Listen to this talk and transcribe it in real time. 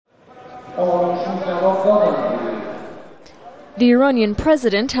The Iranian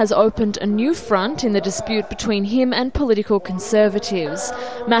president has opened a new front in the dispute between him and political conservatives.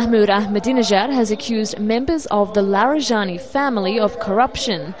 Mahmoud Ahmadinejad has accused members of the Larijani family of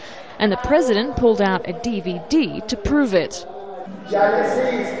corruption, and the president pulled out a DVD to prove it.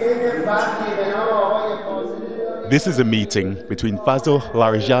 This is a meeting between Fazl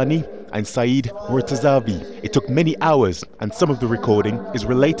Larijani and Saeed Murtazavi. It took many hours, and some of the recording is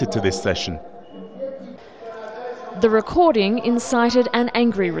related to this session. The recording incited an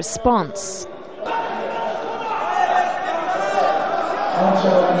angry response.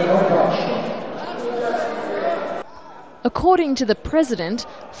 According to the president,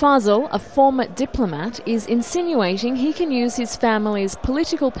 Fazl, a former diplomat, is insinuating he can use his family's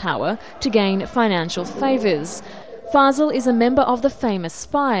political power to gain financial favours. Fazl is a member of the famous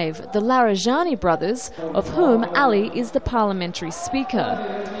five, the Larijani brothers, of whom Ali is the parliamentary speaker.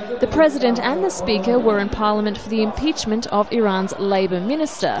 The president and the speaker were in parliament for the impeachment of Iran's Labour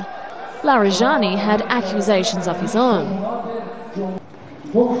minister. Larijani had accusations of his own.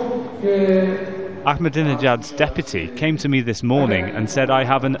 Ahmadinejad's deputy came to me this morning and said, "I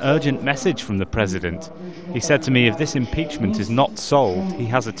have an urgent message from the president." He said to me, if this impeachment is not solved, he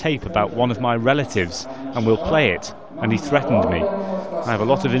has a tape about one of my relatives and will play it, and he threatened me. I have a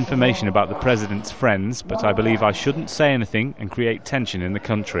lot of information about the president's friends, but I believe I shouldn't say anything and create tension in the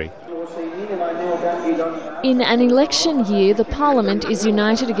country. In an election year, the parliament is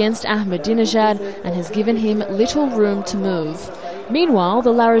united against Ahmadinejad and has given him little room to move. Meanwhile,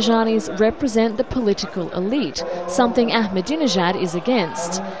 the Larijanis represent the political elite, something Ahmadinejad is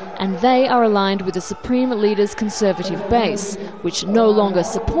against, and they are aligned with the supreme leader's conservative base, which no longer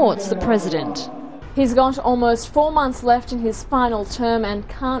supports the president. He's got almost 4 months left in his final term and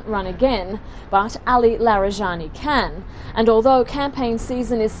can't run again, but Ali Larijani can. And although campaign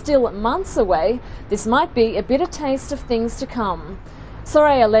season is still months away, this might be a bitter taste of things to come.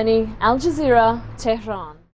 Soraya, Lennie, Al Jazeera, Tehran.